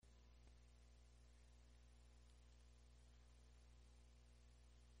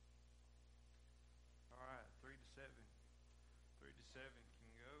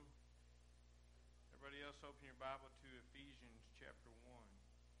open your Bible to Ephesians chapter 1.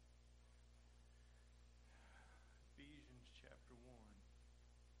 Ephesians chapter 1.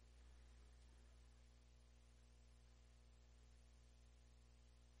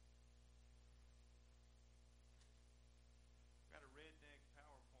 Got a redneck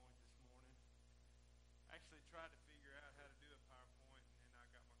PowerPoint this morning. Actually tried to figure out how to do a PowerPoint, and then I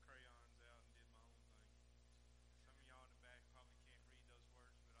got my crayons out and did my own thing. Some of y'all in the back probably can't read those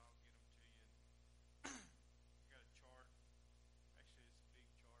words, but I'll get them to you. I got a chart. Actually, it's a big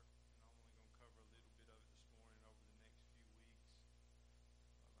chart, and I'm only going to cover a little bit of it this morning over the next few weeks.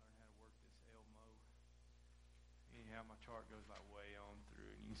 I learned how to work this Elmo. Anyhow, my chart goes like way on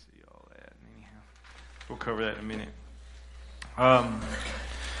through, and you see all that. And anyhow, we'll cover that in a minute.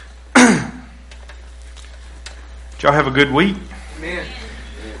 Did y'all have a good week? Amen.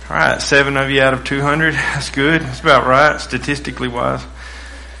 All right, 7 of you out of 200. That's good. That's about right, statistically wise.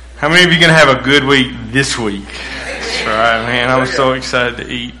 How many of you going to have a good week this week? That's right, man. I'm so excited to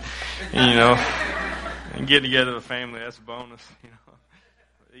eat, and get together with the family. That's a bonus,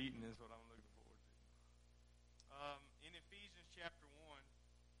 Eating is what I'm looking forward to. In Ephesians chapter 1,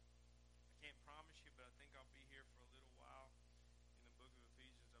 I can't promise you, but I think I'll be here for a little while. In the book of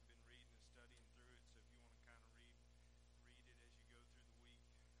Ephesians, I've been reading and studying through it, so if you want to kind of read it as you go through the week,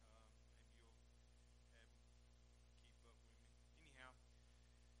 maybe you'll keep up with me. Anyhow,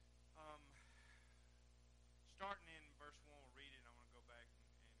 starting in verse 1, we'll read it, and I'm going to go back and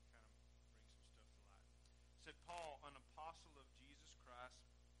kind of bring some stuff to light. It said, Paul, an apostle of Jesus Christ,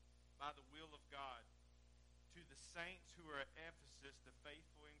 by the will of God, to the saints who are at Ephesus, the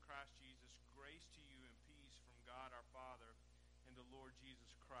faithful in Christ Jesus, grace to you and peace from God our Father and the Lord Jesus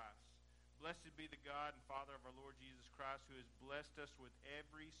Christ. Blessed be the God and Father of our Lord Jesus Christ, who has blessed us with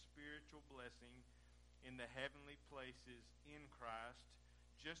every spiritual blessing in the heavenly places in Christ,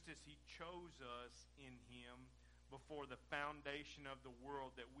 just as he chose us in him before the foundation of the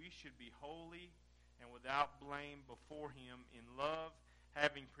world, that we should be holy and without blame before him in love,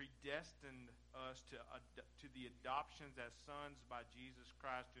 having predestined us to the adoptions as sons by Jesus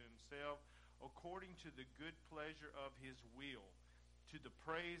Christ to himself, according to the good pleasure of his will, to the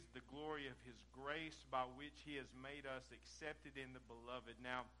praise, the glory of his grace, by which he has made us accepted in the beloved.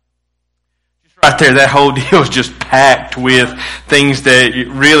 Now, just right there, that whole deal is just packed with things that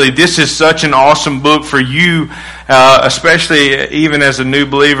really, this is such an awesome book for you, especially even as a new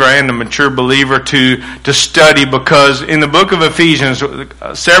believer and a mature believer to study, because in the book of Ephesians,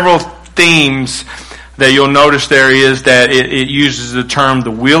 several themes that you'll notice there is that it uses the term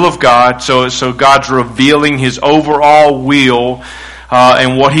the will of God. So God's revealing his overall will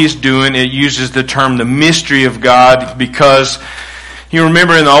and what he's doing. It uses the term the mystery of God, because you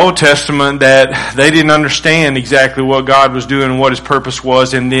remember in the Old Testament that they didn't understand exactly what God was doing and what his purpose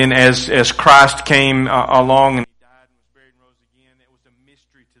was. And then as Christ came along and he died and was buried and rose again, it was a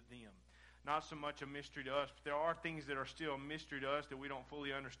mystery to them. Not so much a mystery to us, but there are things that are still a mystery to us that we don't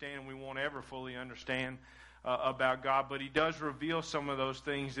fully understand and we won't ever fully understand about God. But he does reveal some of those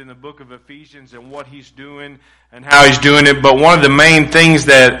things in the book of Ephesians and what he's doing and how he's doing it. But one of the main things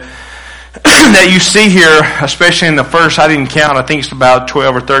that you see here, especially in the first, I didn't count, I think it's about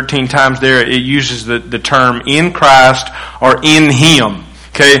 12 or 13 times there, it uses the term in Christ or in him.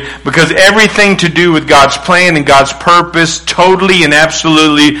 Okay? Because everything to do with God's plan and God's purpose totally and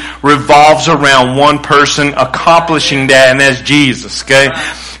absolutely revolves around one person accomplishing that, and that's Jesus. Okay?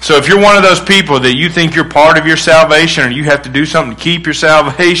 So if you're one of those people that you think you're part of your salvation, or you have to do something to keep your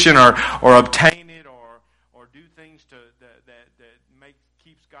salvation or obtain it, or do things that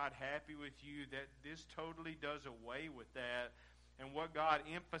keeps God happy with you, that this totally does away with that. And what God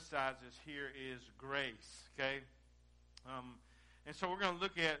emphasizes here is grace. Okay? And so we're going to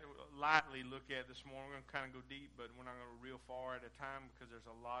lightly look at this morning. We're going to kind of go deep, but we're not going to go real far at a time, because there's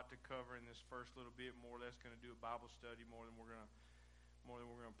a lot to cover in this first little bit. More or less going to do a Bible study more than we're going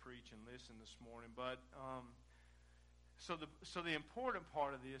to preach and listen this morning. But so the important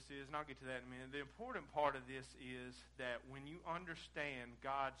part of this is, and I'll get to that in a minute. The important part of this is that when you understand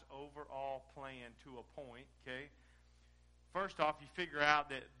God's overall plan to a point, okay. First off, you figure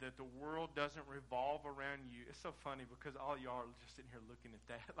out that the world doesn't revolve around you. It's so funny because all y'all are just sitting here looking at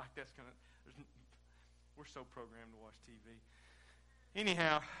that like that's going to... We're so programmed to watch TV.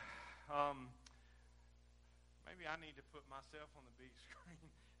 Anyhow, maybe I need to put myself on the big screen,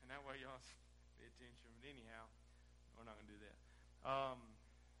 and that way y'all pay attention. But anyhow, we're not going to do that.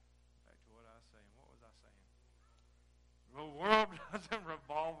 Back to what I was saying. What was I saying? The world doesn't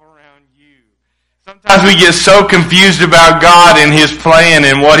revolve around you. Sometimes we get so confused about God and His plan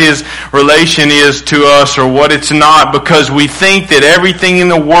and what His relation is to us or what it's not, because we think that everything in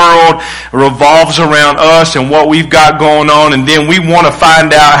the world revolves around us and what we've got going on, and then we want to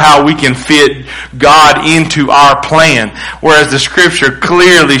find out how we can fit God into our plan. Whereas the Scripture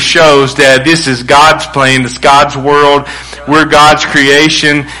clearly shows that this is God's plan, it's God's world, we're God's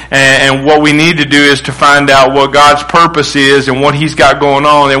creation, and what we need to do is to find out what God's purpose is and what He's got going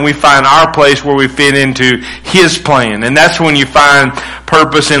on, and we find our place where we fit into His plan. And that's when you find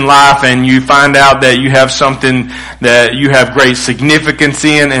purpose in life, and you find out that you have something that you have great significance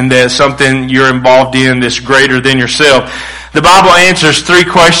in, and that something you're involved in that's greater than yourself. The Bible answers 3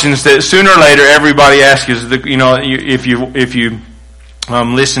 questions that sooner or later everybody asks. If you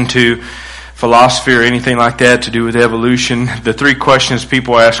listen to philosophy or anything like that to do with evolution, the 3 questions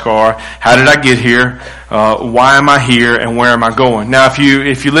people ask are, how did I get here? Why am I here? And where am I going? Now, if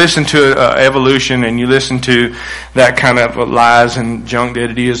you listen to evolution and you listen to that kind of lies and junk that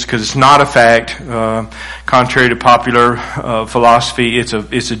it is, because it's not a fact, contrary to popular philosophy, it's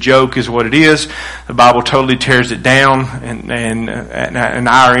a joke, is what it is. The Bible totally tears it down, and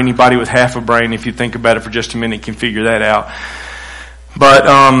I or anybody with half a brain, if you think about it for just a minute, can figure that out. But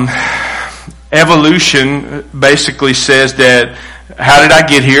evolution basically says that, how did I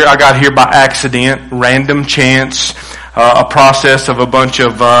get here? I got here by accident, random chance, a process of a bunch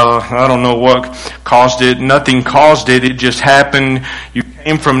of, I don't know what caused it. Nothing caused it. It just happened. You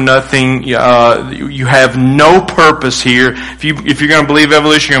came from nothing. You have no purpose here. If you're going to believe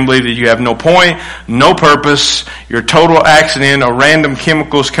evolution, you're going to believe that you have no point, no purpose. You're a total accident, a random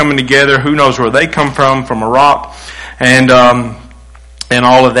chemicals coming together. Who knows where they come from a rock. And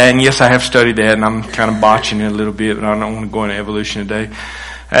all of that. And yes, I have studied that, and I'm kind of botching it a little bit, but I don't want to go into evolution today.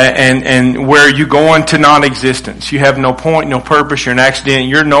 And where you go into non-existence. You have no point, no purpose, you're an accident,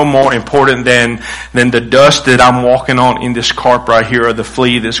 you're no more important than the dust that I'm walking on in this carpet right here, or the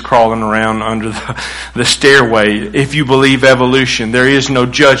flea that's crawling around under the stairway. If you believe evolution, there is no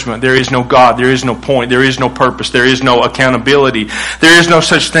judgment, there is no God, there is no point, there is no purpose, there is no accountability, there is no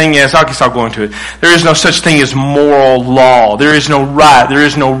such thing as, I guess I'll go into it, there is no such thing as moral law, there is no right, there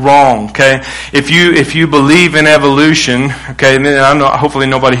is no wrong, okay? If you believe in evolution, okay, and then I know, hopefully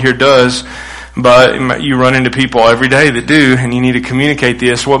nobody here does, but you run into people every day that do, and you need to communicate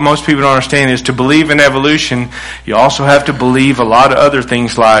this. What most people don't understand is, to believe in evolution, you also have to believe a lot of other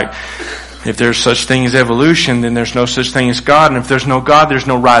things, like, if there's such thing as evolution, then there's no such thing as God, and if there's no God, there's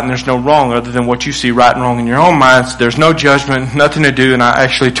no right and there's no wrong, other than what you see right and wrong in your own minds. There's no judgment, nothing to do. And I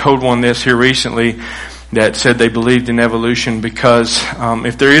actually told one this here recently that said they believed in evolution because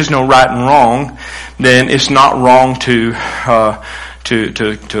if there is no right and wrong, then it's not wrong to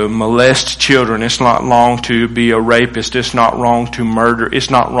molest children. It's not wrong to be a rapist. It's not wrong to murder. It's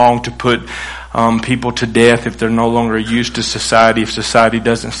not wrong to put people to death if they're no longer used to society, if society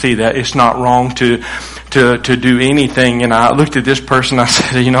doesn't see that. It's not wrong to do anything. And I looked at this person, I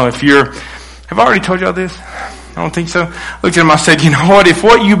said, have I already told y'all this? I don't think so. I looked at him, I said, you know what? If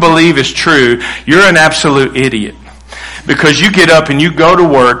what you believe is true, you're an absolute idiot. Because you get up and you go to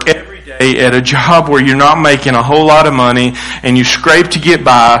work every day at a job where you're not making a whole lot of money, and you scrape to get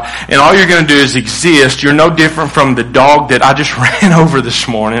by, and all you're going to do is exist. You're no different from the dog that I just ran over this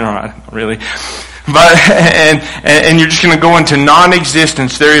morning. All right, really. But, and you're just going to go into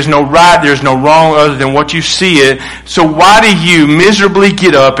non-existence. There is no right, there's no wrong other than what you see it. So why do you miserably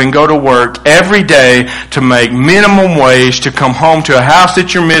get up and go to work every day to make minimum wage, to come home to a house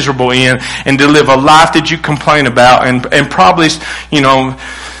that you're miserable in, and to live a life that you complain about, and probably,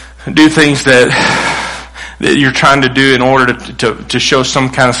 do things that you're trying to do in order to show some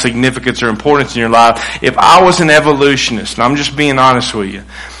kind of significance or importance in your life? If I was an evolutionist, and I'm just being honest with you,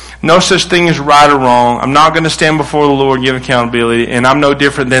 no such thing as right or wrong. I'm not going to stand before the Lord and give accountability, and I'm no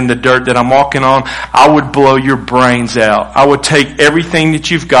different than the dirt that I'm walking on. I would blow your brains out. I would take everything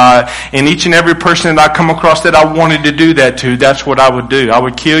that you've got, and each and every person that I come across that I wanted to do that to, that's what I would do. I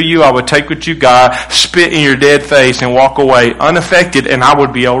would kill you. I would take what you got, spit in your dead face, and walk away unaffected, and I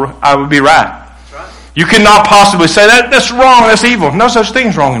would be right. You cannot possibly say that's wrong, that's evil. No such thing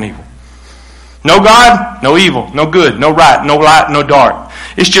as wrong and evil. No God, no evil, no good, no right, no light, no dark.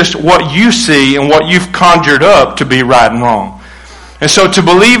 It's just what you see and what you've conjured up to be right and wrong. And so to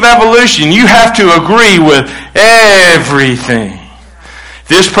believe evolution, you have to agree with everything.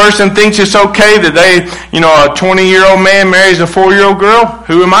 This person thinks it's okay that a 20-year-old man marries a 4-year-old girl.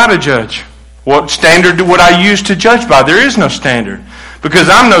 Who am I to judge? What standard would I use to judge by? There is no standard. Because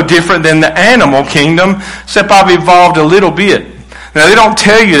I'm no different than the animal kingdom, except I've evolved a little bit. Now, they don't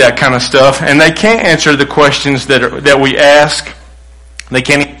tell you that kind of stuff, and they can't answer the questions that we ask. They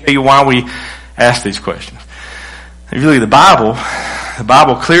can't even tell you why we ask these questions. If you look at the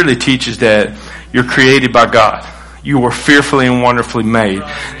Bible clearly teaches that you're created by God. You were fearfully and wonderfully made.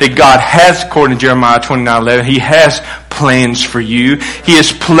 That God has, according to Jeremiah 29:11, He has plans for you. He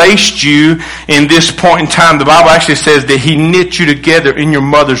has placed you in this point in time. The Bible actually says that He knit you together in your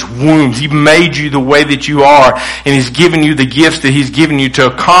mother's womb. He made you the way that you are, and He's given you the gifts that He's given you to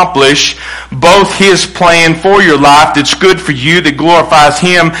accomplish both His plan for your life that's good for you, that glorifies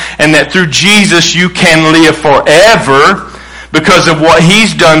Him, and that through Jesus you can live forever because of what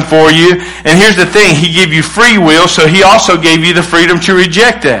He's done for you. And here's the thing, He gave you free will, so He also gave you the freedom to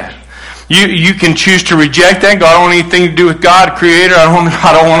reject that. You can choose to reject that. God, I don't want anything to do with God, Creator. I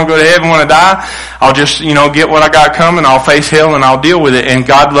don't want to go to heaven when I die. I'll just, get what I got coming. I'll face hell and I'll deal with it. And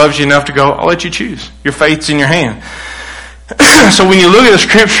God loves you enough to go, I'll let you choose. Your fate's in your hand. So when you look at the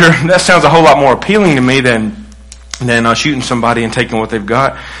scripture, that sounds a whole lot more appealing to me than shooting somebody and taking what they've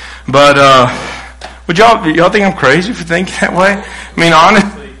got. But, would y'all think I'm crazy for thinking that way? I mean,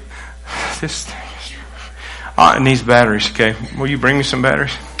 honestly, this thing it needs batteries. Okay, will you bring me some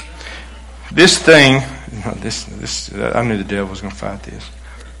batteries? This thing, I knew the devil was going to fight this.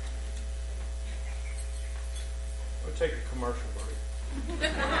 We'll take a commercial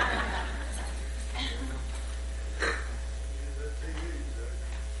break.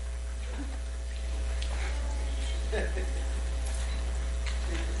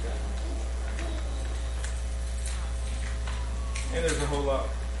 And there's a whole lot.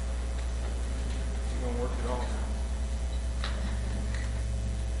 You're going to work it all.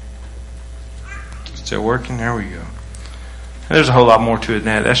 Still working? There we go. There's a whole lot more to it than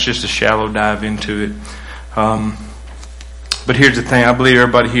that. That's just a shallow dive into it. But here's the thing. I believe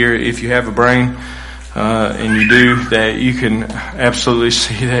everybody here, if you have a brain, and you do, that you can absolutely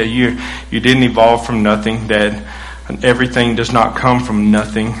see that you didn't evolve from nothing, that everything does not come from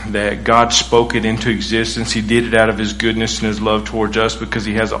nothing, that God spoke it into existence. He did it out of His goodness and His love towards us because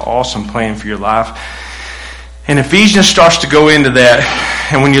He has an awesome plan for your life. And Ephesians starts to go into that.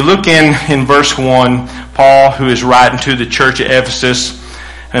 And when you look in verse 1, Paul, who is writing to the church at Ephesus,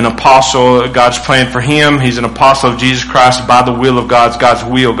 an apostle, God's plan for him. He's an apostle of Jesus Christ by the will of God's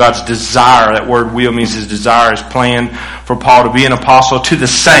will, God's desire. That word will means His desire, His plan for Paul to be an apostle to the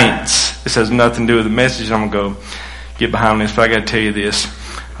saints. This has nothing to do with the message. I'm going to go get behind this, but I got to tell you this.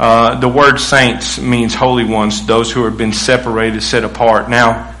 The word saints means holy ones, those who have been separated, set apart.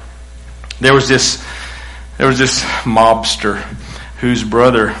 Now, there was this mobster whose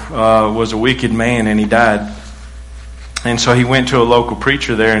brother was a wicked man, and he died. And so he went to a local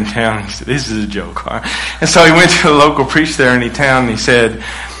preacher there in town. He said, this is a joke. Right? And so he went to a local preacher there in the town, and he said,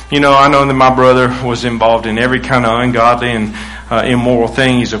 I know that my brother was involved in every kind of ungodly and immoral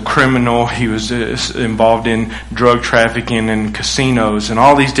thing. He's a criminal. He was involved in drug trafficking and casinos and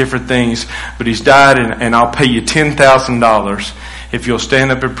all these different things. But he's died, and I'll pay you $10,000 if you'll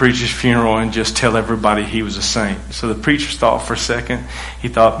stand up at preacher's funeral and just tell everybody he was a saint. So the preacher thought for a second. He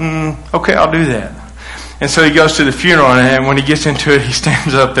thought, okay, I'll do that. And so he goes to the funeral, and when he gets into it, he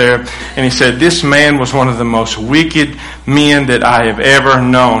stands up there and he said, this man was one of the most wicked men that I have ever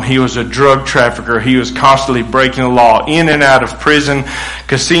known. He was a drug trafficker. He was constantly breaking the law, in and out of prison,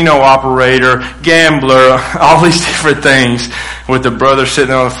 casino operator, gambler, all these different things, with the brother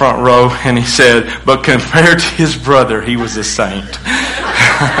sitting on the front row. And he said, but compared to his brother, he was a saint.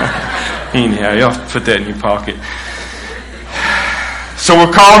 Anyhow, y'all put that in your pocket. So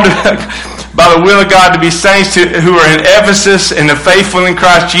we're called by the will of God to be saints who are in Ephesus and the faithful in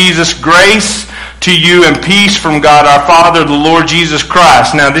Christ Jesus. Grace to you and peace from God our Father, the Lord Jesus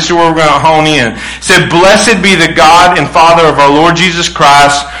Christ. Now this is where we're going to hone in. It said, blessed be the God and Father of our Lord Jesus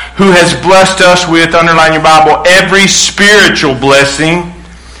Christ, who has blessed us with, underline your Bible, every spiritual blessing.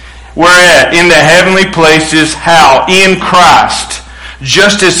 Where at? In the heavenly places. How? In Christ.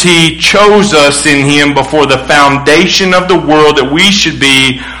 Just as He chose us in Him before the foundation of the world, that we should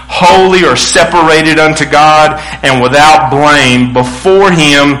be holy or separated unto God and without blame before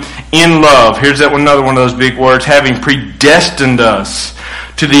Him in love. Here's another one of those big words. Having predestined us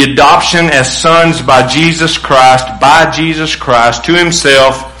to the adoption as sons by Jesus Christ to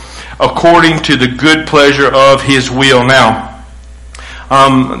Himself, according to the good pleasure of His will. Now,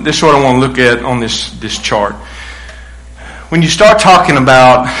 this is what I want to look at on this chart. When you start talking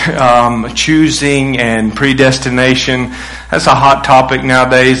about choosing and predestination, that's a hot topic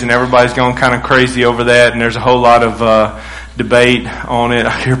nowadays, and everybody's going kind of crazy over that, and there's a whole lot of debate on it.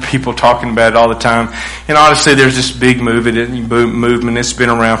 I hear people talking about it all the time. And honestly, there's this big movement that's been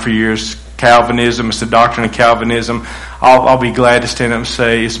around for years, Calvinism. It's the doctrine of Calvinism. I'll be glad to stand up and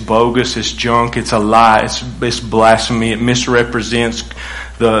say it's bogus, it's junk, it's a lie, it's blasphemy, it misrepresents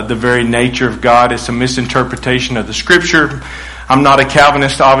the very nature of God. It's a misinterpretation of the Scripture. I'm not a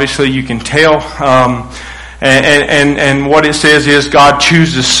Calvinist, obviously, you can tell. And what it says is God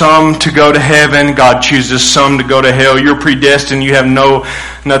chooses some to go to heaven. God chooses some to go to hell. You're predestined. You have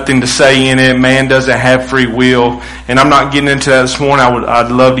nothing to say in it. Man doesn't have free will. And I'm not getting into that this morning.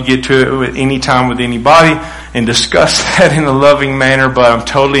 I'd love to get to it at any time with anybody and discuss that in a loving manner, but I'm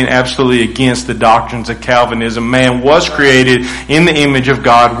totally and absolutely against the doctrines of Calvinism. Man was created in the image of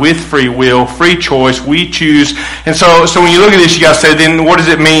God with free will, free choice. We choose. And so when you look at this, you got to say, then what does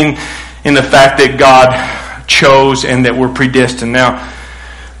it mean in the fact that God chose and that we're predestined? Now,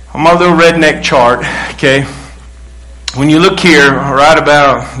 on my little redneck chart, okay, when you look here, right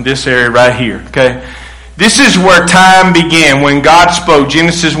about this area right here, okay, this is where time began. When God spoke,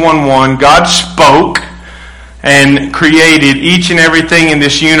 Genesis 1:1, God spoke and created each and everything in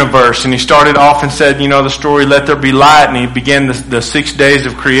this universe. And he started off and said, the story, let there be light. And he began the 6 days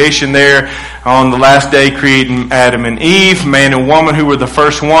of creation there. On the last day, creating Adam and Eve, man and woman, who were the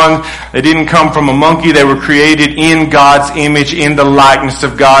first one. They didn't come from a monkey. They were created in God's image, in the likeness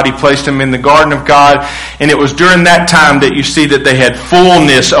of God. He placed them in the garden of God. And it was during that time that you see that they had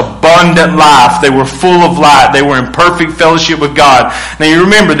fullness, abundant life. They were full of light. They were in perfect fellowship with God. Now you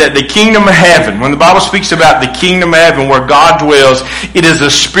remember that the kingdom of heaven, when the Bible speaks about the kingdom of heaven where God dwells, it is a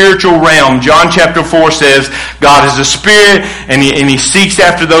spiritual realm. John chapter 4 says, God is a spirit, and he seeks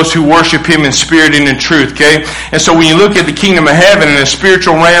after those who worship him in spirit and in truth, okay? And so when you look at the kingdom of heaven in a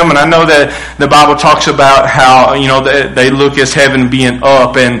spiritual realm, and I know that the Bible talks about how, they look as heaven being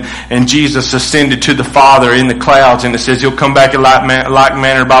up, and Jesus ascended to the Father in the clouds, and it says he'll come back in like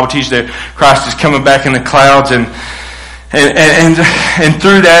manner. The Bible teaches that Christ is coming back in the clouds, and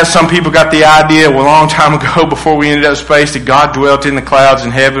through that, some people got the idea, a long time ago, before we ended up space, that God dwelt in the clouds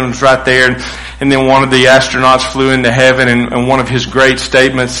and heaven was right there. And then one of the astronauts flew into heaven, and one of his great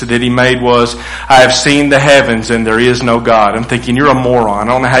statements that he made was, I have seen the heavens and there is no God. I'm thinking, you're a moron.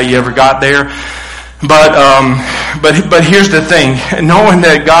 I don't know how you ever got there. But here's the thing. Knowing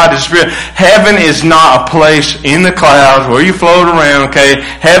that God is spirit, heaven is not a place in the clouds where you float around, okay?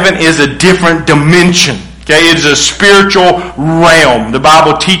 Heaven is a different dimension. Okay, it is a spiritual realm. The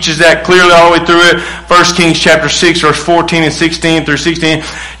Bible teaches that clearly all the way through it. 1 Kings chapter 6, verse 14 and 16 through 16.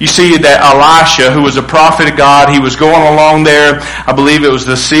 You see that Elisha, who was a prophet of God, he was going along there. I believe it was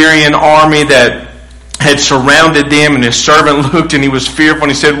the Syrian army that had surrounded them, and his servant looked and he was fearful,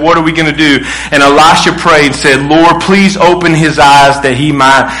 and he said, what are we going to do? And Elisha prayed and said, Lord, please open his eyes that he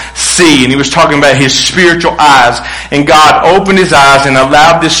might see. And he was talking about his spiritual eyes. And God opened his eyes and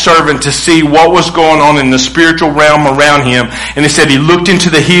allowed this servant to see what was going on in the spiritual realm around him. And he said he looked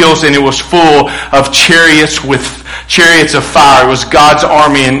into the hills and it was full of chariots of fire. It was God's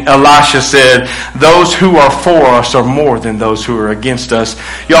army. And Elisha said, those who are for us are more than those who are against us.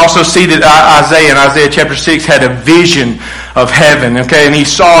 You also see that Isaiah chapter 6 had a vision of heaven, okay, and he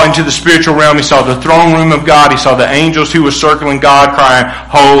saw into the spiritual realm. He saw the throne room of God. He saw the angels who were circling God, crying,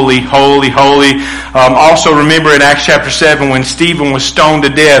 holy, holy, holy. Also remember in Acts chapter 7 when Stephen was stoned to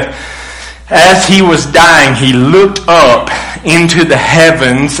death, as he was dying, he looked up into the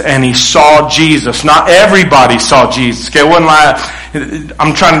heavens and he saw Jesus. Not everybody saw Jesus. Okay, it wasn't like,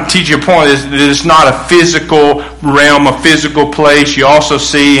 I'm trying to teach you a point. It's not a physical realm, a physical place. You also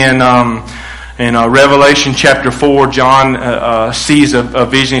see in Revelation chapter 4, John sees a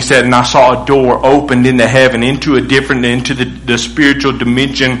vision. He said, and I saw a door opened into heaven, into the spiritual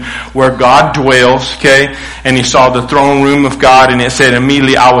dimension where God dwells, okay? And he saw the throne room of God, and it said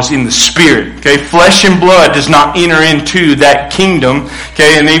immediately I was in the Spirit, okay? Flesh and blood does not enter into that kingdom,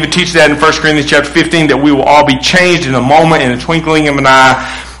 okay? And they even teach that in 1 Corinthians chapter 15, that we will all be changed in a moment, in a twinkling of an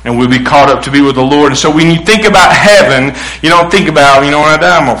eye, and we'll be caught up to be with the Lord. And so when you think about heaven, you don't think about, when I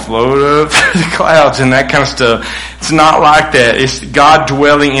die, I'm going to float up to the clouds and that kind of stuff. It's not like that. It's God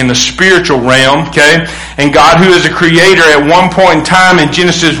dwelling in the spiritual realm, okay? And God, who is a creator, at one point in time in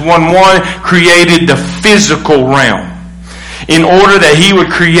Genesis 1:1, created the physical realm. In order that he would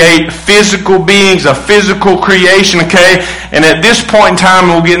create physical beings, a physical creation, okay? And at this point in time,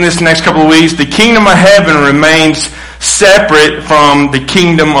 and we'll get in this next couple of weeks, the kingdom of heaven remains separate from the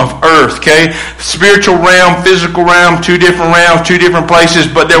kingdom of earth, okay? Spiritual realm, physical realm, two different realms, two different places,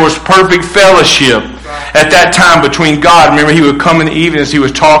 but there was perfect fellowship at that time between God. Remember, he would come in the evenings, he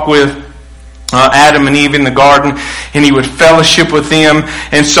would talk with Adam and Eve in the garden, and he would fellowship with them.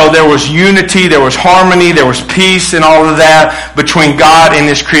 And so there was unity, there was harmony, there was peace and all of that between God and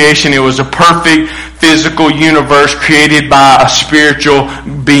his creation. It was a perfect physical universe created by a spiritual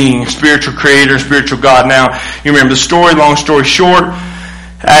being, spiritual creator, spiritual God. Now, you remember the story, long story short,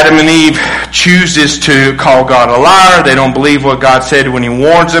 Adam and Eve chooses to call God a liar. They don't believe what God said when He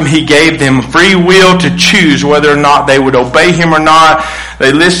warns them. He gave them free will to choose whether or not they would obey Him or not.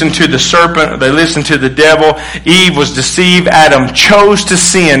 They listened to the serpent. They listened to the devil. Eve was deceived. Adam chose to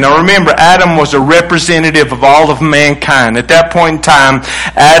sin. Now remember, Adam was a representative of all of mankind. At that point in time,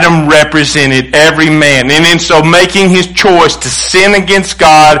 Adam represented every man. And in so making his choice to sin against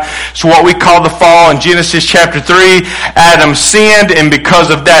God, it's what we call the fall. In Genesis chapter 3, Adam sinned, and because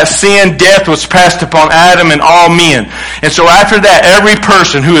of that sin, death was passed upon Adam and all men. And so after that, every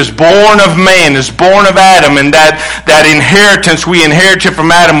person who is born of man is born of Adam, and that inheritance we inherited from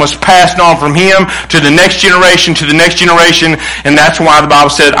Adam was passed on from him to the next generation, and that's why the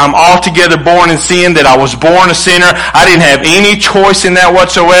Bible said, I'm altogether born in sin, that I was born a sinner. I didn't have any choice in that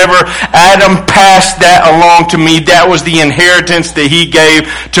whatsoever. Adam passed that along to me. That was the inheritance that he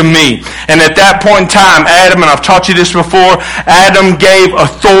gave to me. And at that point in time, Adam, and I've taught you this before, Adam gave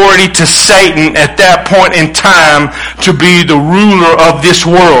authority to Satan at that point in time to be the ruler of this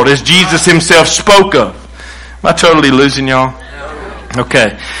world, as Jesus himself spoke of. Am I totally losing y'all?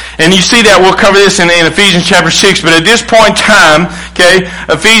 Okay. And you see that, we'll cover this in Ephesians chapter 6, but at this point in time, okay,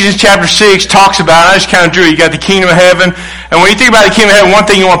 Ephesians chapter 6 talks about, I just kind of drew, you got the kingdom of heaven, and when you think about the kingdom of heaven, one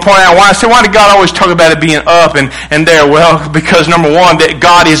thing you want to point out, why did God always talk about it being up and there? Well, because number one, that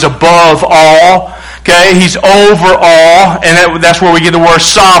God is above all. Okay, He's over all, and that's where we get the word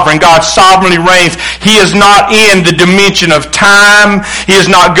sovereign. God sovereignly reigns. He is not in the dimension of time. He is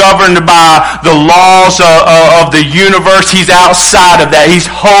not governed by the laws of the universe. He's outside of that. He's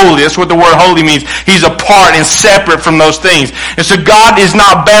holy. That's what the word holy means. He's apart and separate from those things. And so God is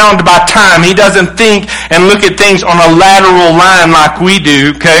not bound by time. He doesn't think and look at things on a lateral line like we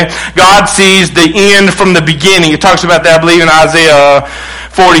do. Okay, God sees the end from the beginning. It talks about that, I believe, in Isaiah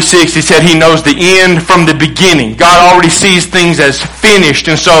 46, he said he knows the end from the beginning. God already sees things as finished.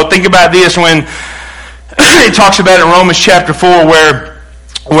 And so think about this when it talks about it in Romans chapter 4 where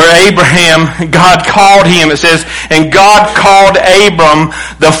Abraham, God called him, it says, and God called Abram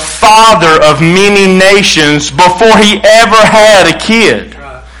the father of many nations before he ever had a kid.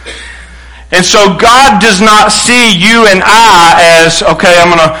 And so God does not see you and I as, okay,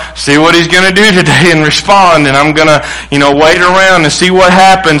 I'm going to see what He's going to do today and respond, and I'm going to, wait around and see what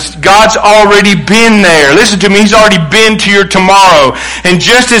happens. God's already been there. Listen to me, He's already been to your tomorrow. And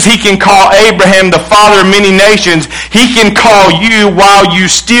just as He can call Abraham the father of many nations, He can call you while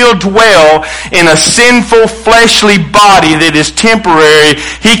you still dwell in a sinful fleshly body that is temporary.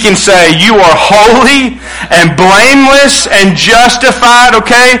 He can say, you are holy and blameless and justified,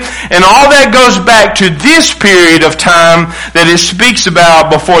 okay? And all that goes back to this period of time that it speaks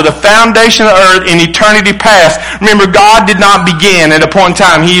about before the foundation of the earth in eternity past. Remember, God did not begin at a point in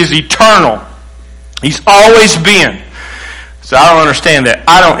time. He is eternal. He's always been. So I don't understand that.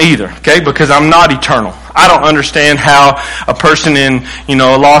 I don't either, okay, because I'm not eternal. I don't understand how a person in,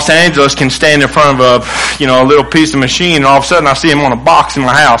 Los Angeles can stand in front of a little piece of machine and all of a sudden I see him on a box in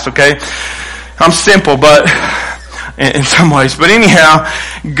my house, okay? I'm simple, but in some ways. But anyhow,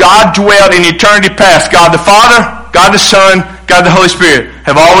 God dwelled in eternity past. God the Father, God the Son, God the Holy Spirit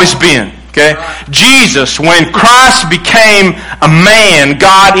have always been. Okay? Jesus, when Christ became a man,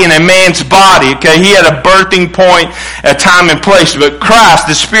 God in a man's body, okay, He had a birthing point, a time and place. But Christ,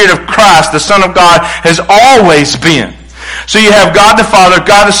 the Spirit of Christ, the Son of God, has always been. So you have God the Father,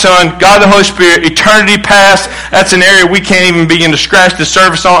 God the Son, God the Holy Spirit, eternity past. That's an area we can't even begin to scratch the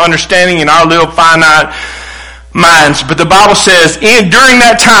surface on understanding in our little finite minds. But the Bible says, during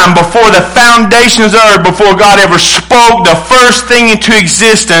that time, before the foundations of earth, before God ever spoke the first thing into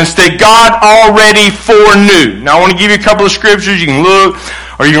existence, that God already foreknew. Now I want to give you a couple of scriptures. You can look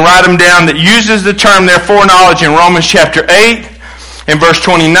or you can write them down that uses the term there foreknowledge in Romans chapter 8 and verse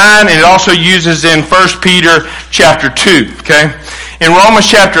 29, and it also uses in 1 Peter chapter 2. Okay, in Romans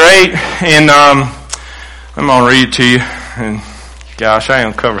chapter 8, and I'm going to read it to you. And gosh, I ain't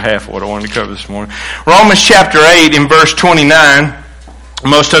going to cover half of what I wanted to cover this morning. Romans chapter 8 in verse 29.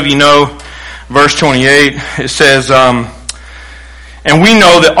 Most of you know verse 28. It says, and we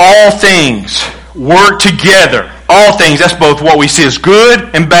know that all things work together. All things, that's both what we see as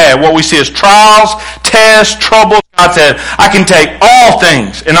good and bad. What we see as trials, tests, troubles. God said, I can take all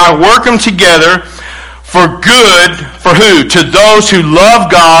things and I work them together for good. For who? To those who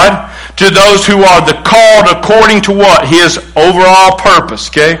love God, to those who are the called according to what? His overall purpose,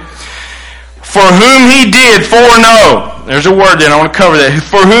 okay? For whom He did foreknow. There's a word there, I want to cover that.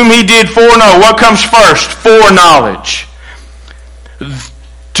 For whom He did foreknow. What comes first? Foreknowledge.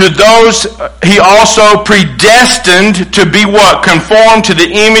 To To those he also predestined to be what? Conformed to the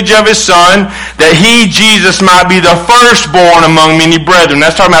image of his Son, that he, Jesus, might be the firstborn among many brethren.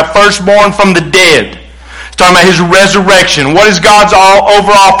 That's talking about firstborn from the dead. It's talking about his resurrection. What is God's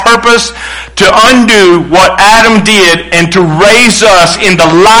overall purpose? To undo what Adam did and to raise us in the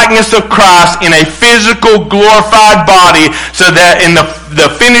likeness of Christ in a physical, glorified body, so that in the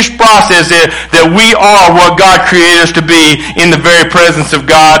finished process that we are what God created us to be in the very presence of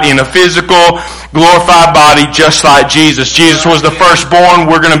God in a physical, glorified body just like Jesus. Jesus was the firstborn.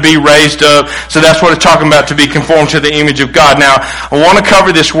 We're going to be raised up. So that's what it's talking about, to be conformed to the image of God. Now, I want to cover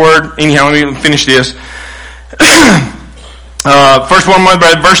this word. Anyhow, let me finish this. First one,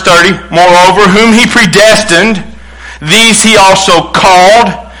 verse 30. Moreover, whom he predestined, these he also called.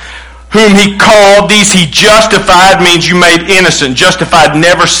 Whom he called, these he justified, means you made innocent. Justified,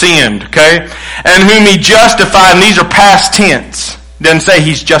 never sinned. Okay? And whom he justified, and these are past tense. Doesn't say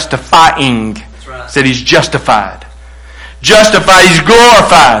he's justifying. That's right. It said he's justified. Justified, he's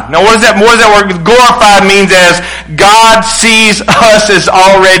glorified. Now what does that word? Glorified means as God sees us as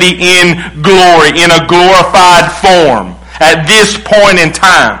already in glory, in a glorified form at this point in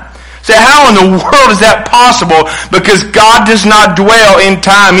time. So how in the world is that possible? Because God does not dwell in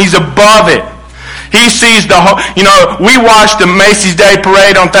time. He's above it. He sees the whole, we watched the Macy's Day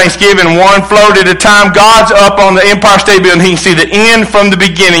Parade on Thanksgiving, one float at a time. God's up on the Empire State Building. He can see the end from the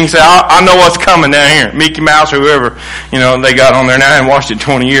beginning. So I know what's coming down here. Mickey Mouse, whoever, they got on there now. I haven't watched it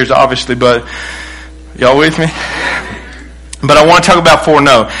 20 years, obviously, but y'all with me? But I want to talk about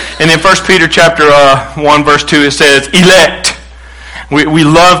foreknow. And in 1 Peter chapter 1, verse 2, it says, elect. We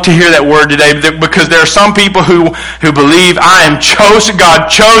love to hear that word today because there are some people who believe I am chosen. God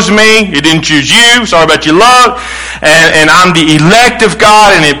chose me. He didn't choose you. Sorry about your luck. And I'm the elect of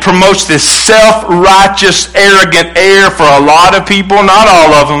God, and it promotes this self-righteous, arrogant air for a lot of people. Not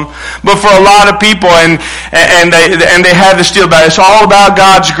all of them, but for a lot of people. And they have this deal about it. It's all about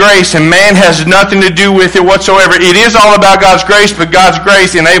God's grace, and man has nothing to do with it whatsoever. It is all about God's grace, but God's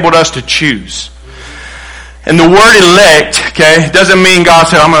grace enabled us to choose. And the word elect, okay, doesn't mean God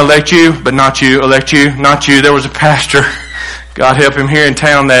said, I'm going to elect you, but not you, elect you, not you. There was a pastor, God help him, here in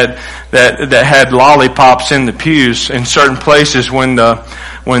town that had lollipops in the pews in certain places when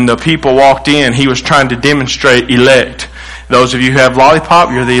the people walked in. He was trying to demonstrate elect. Those of you who have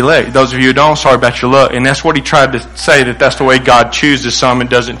lollipop, you're the elect. Those of you who don't, sorry about your luck. And that's what he tried to say, that's the way God chooses some and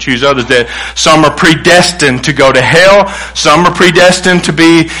doesn't choose others. That some are predestined to go to hell. Some are predestined to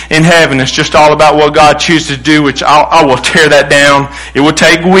be in heaven. It's just all about what God chooses to do, which I will tear that down. It will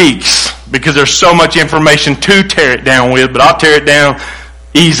take weeks because there's so much information to tear it down with, but I'll tear it down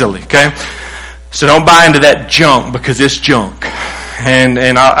easily, okay? So don't buy into that junk because it's junk. And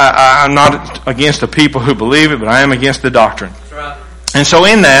I'm not against the people who believe it, but I am against the doctrine. That's right. And so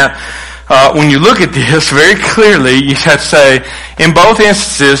in that, when you look at this very clearly, you have to say, in both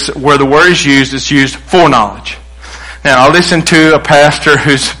instances where the word is used, it's used foreknowledge. Now, I listened to a pastor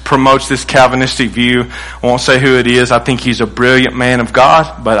who promotes this Calvinistic view. I won't say who it is. I think he's a brilliant man of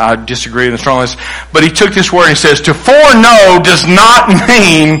God, but I disagree with him strongly. But he took this word and he says, to foreknow does not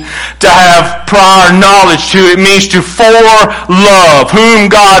mean to have prior knowledge to. It means to forelove. Whom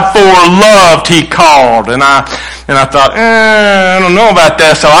God foreloved, he called. And I thought, I don't know about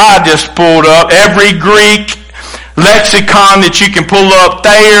that. So I just pulled up every Greek lexicon that you can pull up,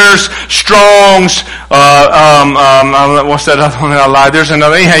 Thayer's, Strong's, what's that other one that I lied? There's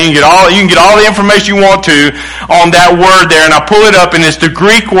another. Anyhow, you can get all the information you want to on that word there, and I pull it up, and it's the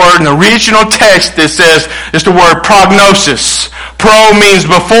Greek word in the original text that says it's the word prognosis. Pro means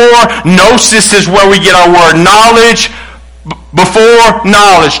before, gnosis is where we get our word knowledge. Before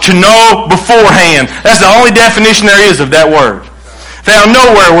knowledge, to know beforehand. That's the only definition there is of that word. Found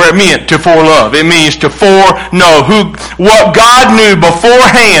nowhere where it meant to forelove. It means to foreknow. What God knew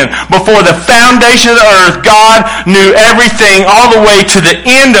beforehand, before the foundation of the earth, God knew everything all the way to the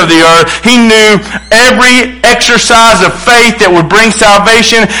end of the earth. He knew every exercise of faith that would bring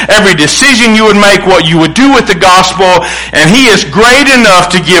salvation, every decision you would make, what you would do with the gospel, and He is great enough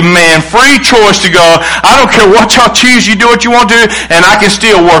to give man free choice to go, I don't care what y'all choose, you do what you want to, and I can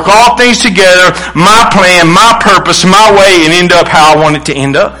still work all things together, my plan, my purpose, my way, and end up how I want it to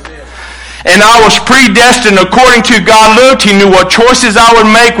end up. And I was predestined according to God looked. He knew what choices I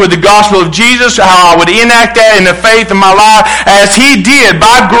would make with the gospel of Jesus, how I would enact that in the faith of my life. As He did,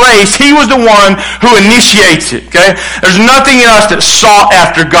 by grace, He was the one who initiates it. Okay? There's nothing in us that sought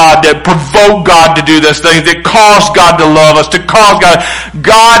after God, that provoked God to do those things, that caused God to love us, to cause God.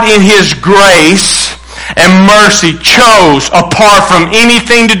 God in His grace, and mercy chose, apart from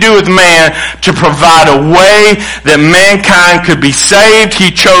anything to do with man, to provide a way that mankind could be saved.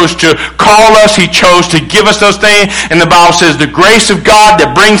 He chose to call us. He chose to give us those things. And the Bible says the grace of God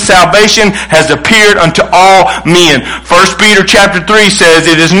that brings salvation has appeared unto all men. 1 Peter chapter 3 says,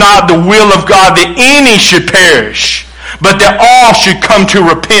 it is not the will of God that any should perish, but that all should come to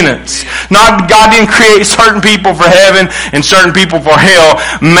repentance. God didn't create certain people for heaven and certain people for hell.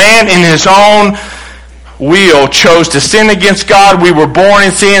 Man in his own will chose to sin against God. We were born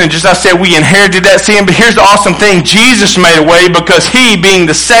in sin, and just as I said, we inherited that sin. But here's the awesome thing. Jesus made a way because he, being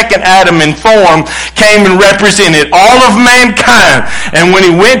the second Adam in form, came and represented all of mankind. And when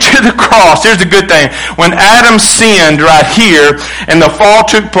he went to the cross, here's the good thing. When Adam sinned right here and the fall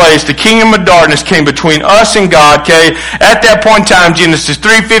took place, the kingdom of darkness came between us and God, okay? At that point in time, Genesis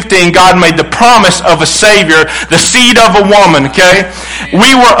 3:15, God made the promise of a Savior, the seed of a woman, okay?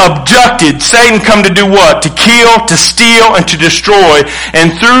 We were abducted. Satan come to do what? To kill, to steal, and to destroy.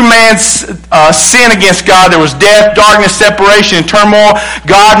 And through man's sin against God, there was death, darkness, separation, and turmoil.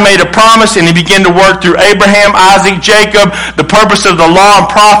 God made a promise, and he began to work through Abraham, Isaac, Jacob. The purpose of the law and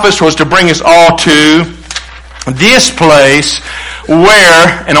prophets was to bring us all to this place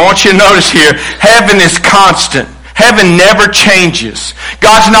where, and I want you to notice here, heaven is constant. Heaven never changes.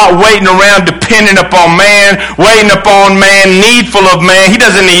 God's not waiting around dependent upon man, waiting upon man, needful of man. He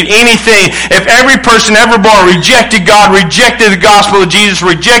doesn't need anything. If every person ever born rejected God, rejected the gospel of Jesus,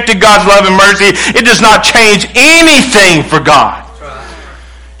 rejected God's love and mercy, it does not change anything for God.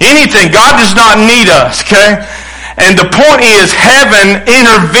 Anything. God does not need us, okay? And the point is, heaven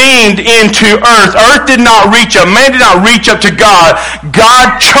intervened into earth. Earth did not reach up. Man did not reach up to God.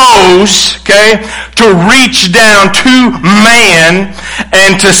 God chose, okay, to reach down to man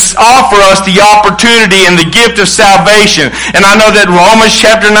and to offer us the opportunity and the gift of salvation. And I know that Romans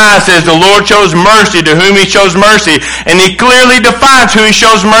chapter 9 says the Lord shows mercy to whom he shows mercy. And he clearly defines who he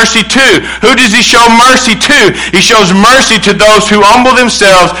shows mercy to. Who does he show mercy to? He shows mercy to those who humble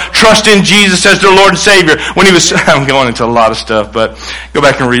themselves, trust in Jesus as their Lord and Savior. When he was, I'm going into a lot of stuff, but go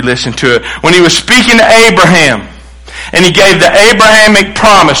back and re-listen to it. When he was speaking to Abraham, and he gave the Abrahamic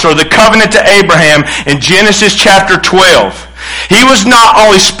promise, or the covenant to Abraham in Genesis chapter 12. He was not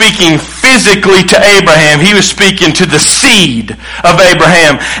only speaking physically to Abraham, he was speaking to the seed of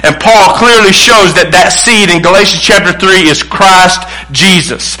Abraham. And Paul clearly shows that that seed in Galatians chapter 3 is Christ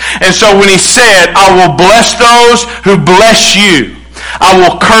Jesus. And so when he said, I will bless those who bless you, I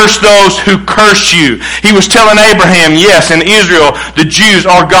will curse those who curse you. He was telling Abraham, yes, in Israel, the Jews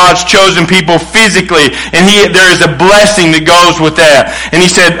are God's chosen people physically, and there is a blessing that goes with that. And he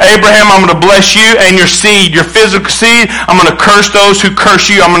said, Abraham, I'm going to bless you and your seed, your physical seed. I'm going to curse those who curse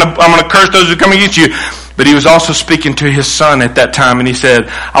you. I'm going to curse those who come against you. But he was also speaking to his son at that time, and he said,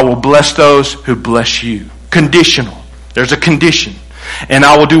 I will bless those who bless you. Conditional. There's a condition. And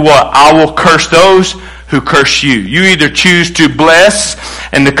I will do what? I will curse those who curse you. You either choose to bless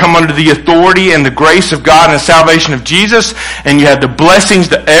and to come under the authority and the grace of God and the salvation of Jesus, and you have the blessings,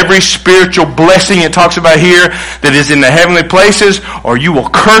 every spiritual blessing it talks about here that is in the heavenly places, or you will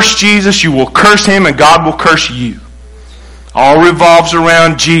curse Jesus, you will curse him, and God will curse you. All revolves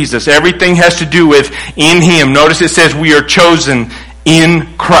around Jesus. Everything has to do with in him. Notice it says we are chosen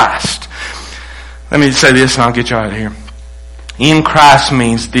in Christ. Let me say this and I'll get you out of here. In Christ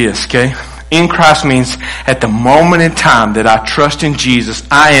means this, okay? In Christ means at the moment in time that I trust in Jesus,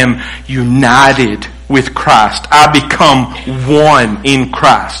 I am united with Christ. I become one in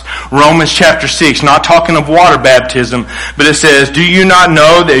Christ. Romans chapter 6, not talking of water baptism, but it says, do you not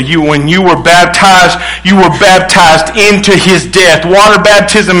know that when you were baptized into his death? Water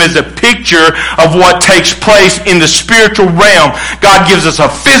baptism is a picture of what takes place in the spiritual realm. God gives us a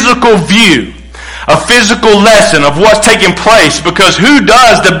physical view, a physical lesson of what's taking place, because who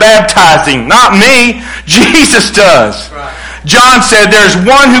does the baptizing? Not me. Jesus does. Right. John said, there's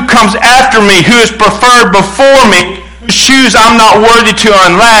one who comes after me who is preferred before me, whose shoes I'm not worthy to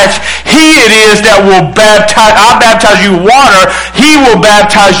unlatch. He it is that will baptize. I baptize you with water. He will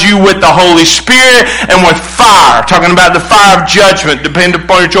baptize you with the Holy Spirit and with fire. Talking about the fire of judgment, depending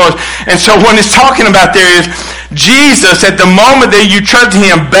upon your choice. And so when it's talking about there is Jesus, at the moment that you trust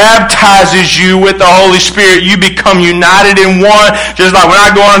him, baptizes you with the Holy Spirit. You become united in one. Just like when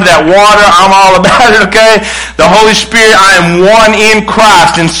I go under that water, I'm all about it, okay? The Holy Spirit, I am one in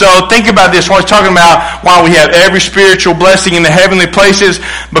Christ. And so think about this, what he's talking about, why we have every spiritual blessing in the heavenly places.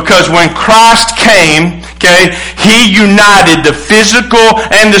 Because when Christ came, okay, he united the physical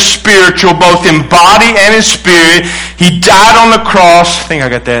and the spiritual, both in body and in spirit. He died on the cross. I think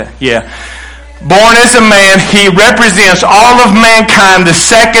I got that. Yeah. born as a man, he represents all of mankind, the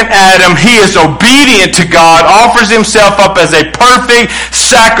second Adam. He is obedient to God, offers himself up as a perfect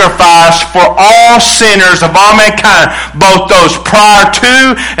sacrifice for all sinners of all mankind, both those prior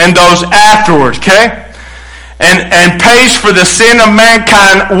to and those afterwards, okay? And pays for the sin of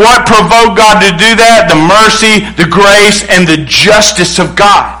mankind. What provoked God to do that? The mercy, the grace, and the justice of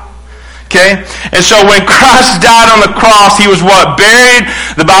God. Okay? And so when Christ died on the cross, he was what? Buried.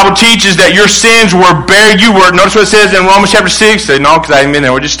 The Bible teaches that your sins were buried. You were, notice what it says in Romans chapter 6. Say, no, because I haven't been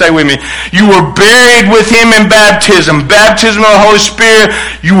there. Well, just stay with me. You were buried with him in baptism. Baptism of the Holy Spirit.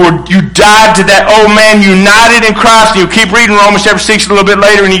 You died to that old man, united in Christ. And you keep reading Romans chapter 6 a little bit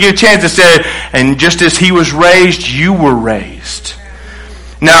later and you get a chance to say, and just as he was raised, you were raised.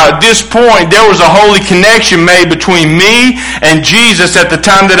 Now, at this point, there was a holy connection made between me and Jesus at the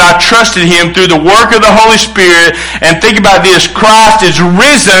time that I trusted him through the work of the Holy Spirit. And think about this. Christ is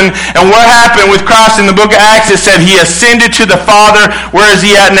risen. And what happened with Christ in the book of Acts? It said he ascended to the Father. Where is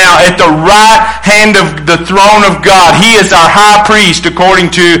he at now? At the right hand of the throne of God. He is our high priest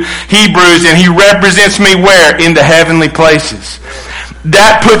according to Hebrews. And he represents me where? In the heavenly places.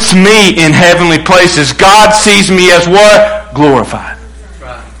 That puts me in heavenly places. God sees me as what? Glorified.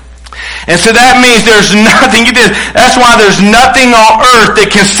 And so that means there's nothing, get this, that's why there's nothing on earth that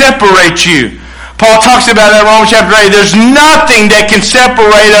can separate you. Paul talks about that in Romans chapter 8. There's nothing that can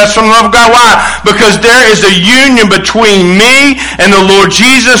separate us from the love of God. Why? Because there is a union between me and the Lord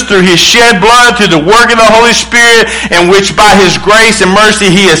Jesus through his shed blood, through the work of the Holy Spirit, in which by his grace and mercy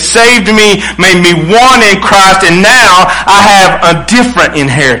he has saved me, made me one in Christ, and now I have a different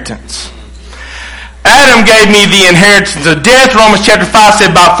inheritance. Adam gave me the inheritance of death. Romans chapter 5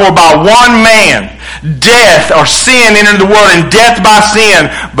 said, for by one man, death or sin entered the world, and death by sin,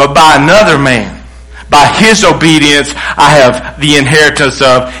 but by another man, by his obedience, I have the inheritance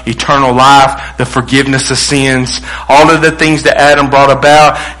of eternal life, the forgiveness of sins, all of the things that Adam brought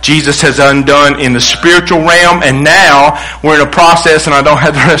about, Jesus has undone in the spiritual realm, and now we're in a process, and I don't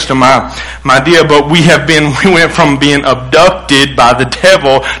have the rest of my deal, but we went from being abducted by the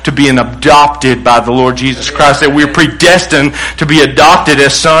devil to being adopted by the Lord Jesus Christ, that we're predestined to be adopted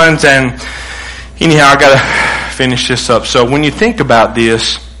as sons. And anyhow, I gotta finish this up. So when you think about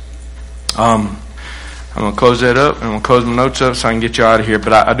this, I'm going to close that up, and I'm going to close my notes up so I can get you out of here,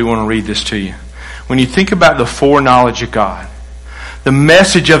 but I do want to read this to you. When you think about the foreknowledge of God, the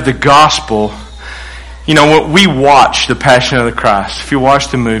message of the gospel, you know, when we watch The Passion of the Christ, if you watch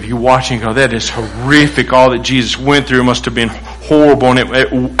the movie, you watch and go, that is horrific. All that Jesus went through must have been horrible, and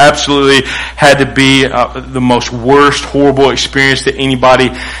it absolutely had to be the most worst, horrible experience that anybody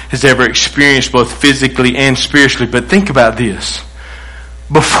has ever experienced, both physically and spiritually. But think about this.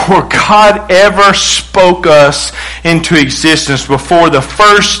 Before God ever spoke us into existence, before the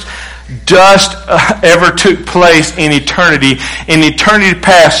first dust ever took place in eternity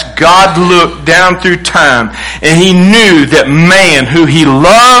past, God looked down through time and he knew that man, who he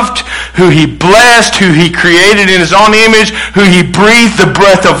loved, who he blessed, who he created in his own image, who he breathed the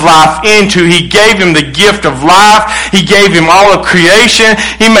breath of life into, he gave him the gift of life, he gave him all of creation,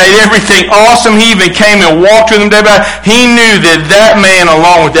 he made everything awesome, he even came and walked with him day by day. He knew that man,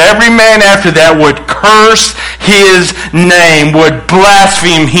 along with every man after that, would curse his name, would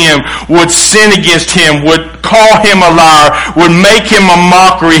blaspheme him, would sin against him, would call him a liar, would make him a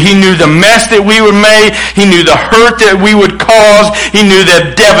mockery. He knew the mess that we would make. He knew the hurt that we would cause. He knew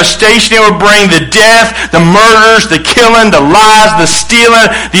the devastation it would bring, the death, the murders, the killing, the lies, the stealing,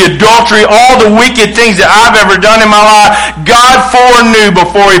 the adultery, all the wicked things that I've ever done in my life. God foreknew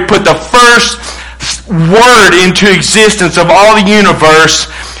before he put the first word into existence of all the universe.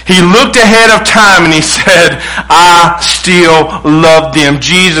 He looked ahead of time and he said, I still love them.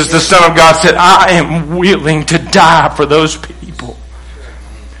 Jesus, the Son of God, said, I am willing to die for those people.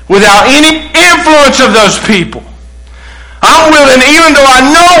 Without any influence of those people. I'm willing, even though I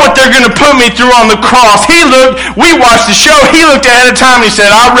know what they're going to put me through on the cross. We watched the show, he looked ahead of time and he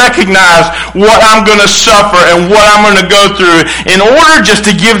said, I recognize what I'm going to suffer and what I'm going to go through in order just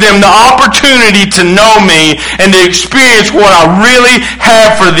to give them the opportunity to know me and to experience what I really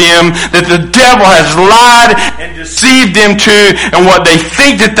have for them, that the devil has lied and deceived them to, and what they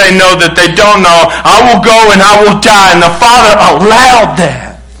think that they know that they don't know. I will go and I will die. And the Father allowed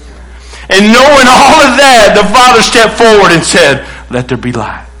that. And knowing all of that, the Father stepped forward and said, let there be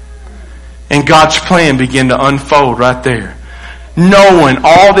light. And God's plan began to unfold right there. Knowing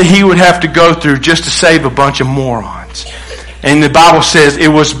all that he would have to go through just to save a bunch of morons. And the Bible says it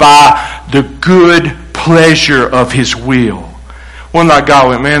was by the good pleasure of his will. One night God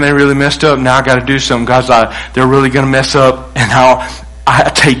went, man, they really messed up. Now I got to do something. God's like, they're really going to mess up. And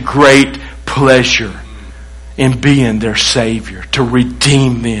I take great pleasure in being their Savior, to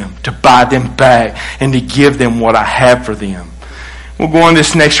redeem them, to buy them back, and to give them what I have for them. We'll go on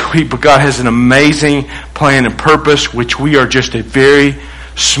this next week, but God has an amazing plan and purpose, which we are just a very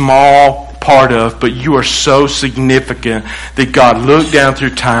small part of, but you are so significant that God looked down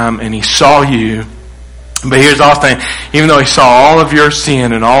through time and He saw you. But here's the thing, even though He saw all of your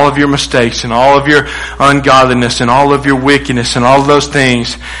sin and all of your mistakes and all of your ungodliness and all of your wickedness and all of those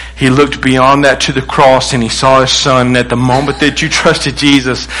things, He looked beyond that to the cross and He saw His Son. And at the moment that you trusted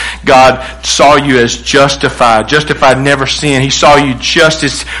Jesus, God saw you as justified never sinned. He saw you just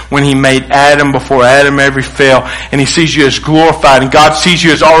as when He made Adam before Adam ever fell. And He sees you as glorified, and God sees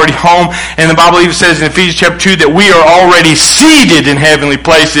you as already home. And the Bible even says in Ephesians chapter 2 that we are already seated in heavenly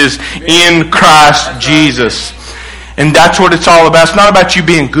places in Christ Jesus. And that's what it's all about. It's not about you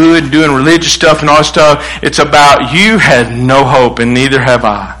being good and doing religious stuff and all that stuff. It's about you had no hope, and neither have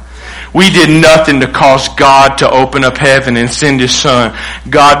I. We did nothing to cause God to open up heaven and send His Son.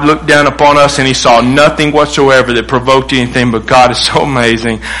 God looked down upon us and He saw nothing whatsoever that provoked anything, but God is so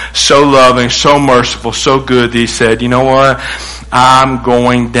amazing, so loving, so merciful, so good that He said, you know what? I'm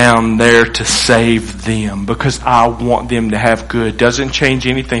going down there to save them because I want them to have good. Doesn't change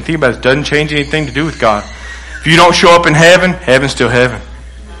anything. Think about it. It doesn't change anything to do with God. If you don't show up in heaven, heaven's still heaven.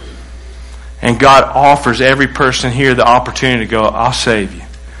 And God offers every person here the opportunity to go, I'll save you.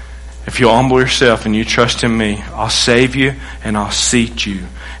 If you'll humble yourself and you trust in me, I'll save you and I'll seat you.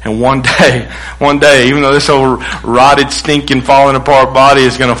 And one day, even though this old rotted, stinking, falling apart body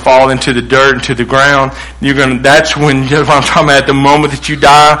is going to fall into the dirt, into the ground, that's when, what I'm talking about, at the moment that you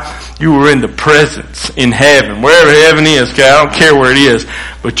die, you were in the presence in heaven. Wherever heaven is, okay, I don't care where it is.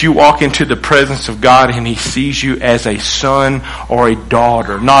 But you walk into the presence of God and He sees you as a son or a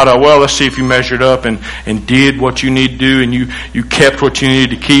daughter. Not let's see if you measured up and did what you need to do and you kept what you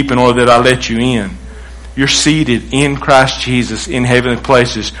needed to keep in order that I let you in. You're seated in Christ Jesus in heavenly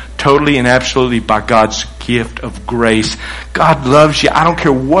places, totally and absolutely by God's gift of grace. God loves you. I don't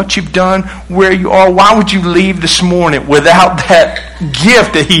care what you've done, where you are. Why would you leave this morning without that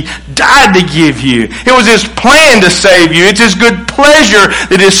gift that He died to give you? It was His plan to save you. It's His good pleasure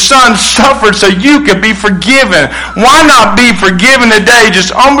that His Son suffered so you could be forgiven. Why not be forgiven today?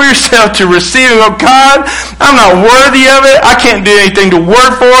 Just humble yourself to receive it. Oh, God, I'm not worthy of it. I can't do anything to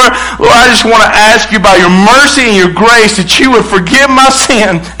work for it. Lord, I just want to ask you by your mercy and your grace that you would forgive my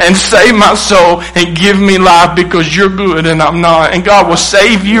sin and save my soul and give me life because you're good and I'm not. And God will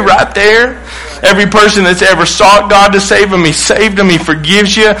save you right there. Every person that's ever sought God to save them, He saved them, He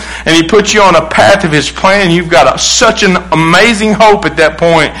forgives you, and He puts you on a path of His plan. You've got such an amazing hope at that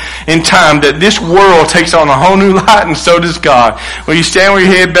point in time that this world takes on a whole new light, and so does God. Will you stand with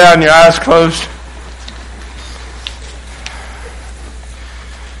your head bowed and your eyes closed?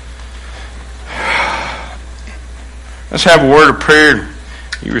 Let's have a word of prayer.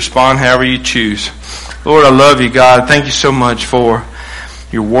 You respond however you choose. Lord, I love you, God. Thank you so much for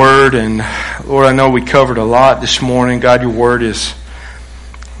your word. And Lord, I know we covered a lot this morning. God, your word is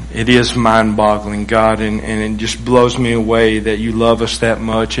mind-boggling, God. And it just blows me away that you love us that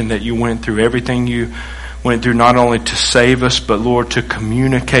much and that you went through everything you went through not only to save us, but Lord, to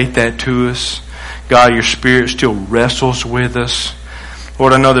communicate that to us. God, your Spirit still wrestles with us.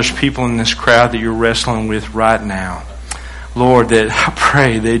 Lord, I know there's people in this crowd that you're wrestling with right now. Lord, that I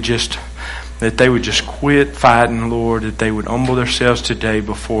pray that they would just quit fighting, Lord, that they would humble themselves today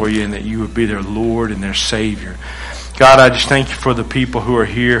before you and that you would be their Lord and their Savior. God, I just thank you for the people who are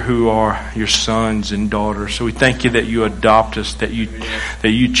here who are your sons and daughters. So we thank you that you adopt us, that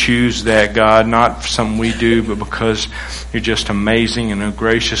you choose that, God, not for something we do, but because you're just amazing and a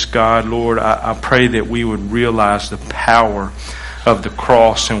gracious God. Lord, I pray that we would realize the power of the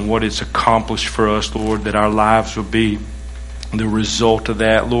cross and what it's accomplished for us, Lord, that our lives would be the result of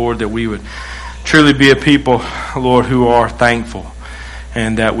that, Lord, that we would truly be a people, Lord, who are thankful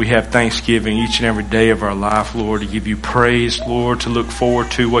and that we have thanksgiving each and every day of our life, Lord, to give you praise, Lord, to look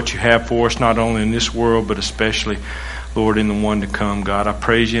forward to what you have for us, not only in this world, but especially, Lord, in the one to come, God. I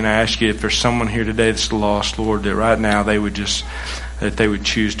praise you and I ask you if there's someone here today that's lost, Lord, that right now they would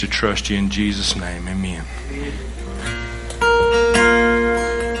choose to trust you in Jesus' name. Amen.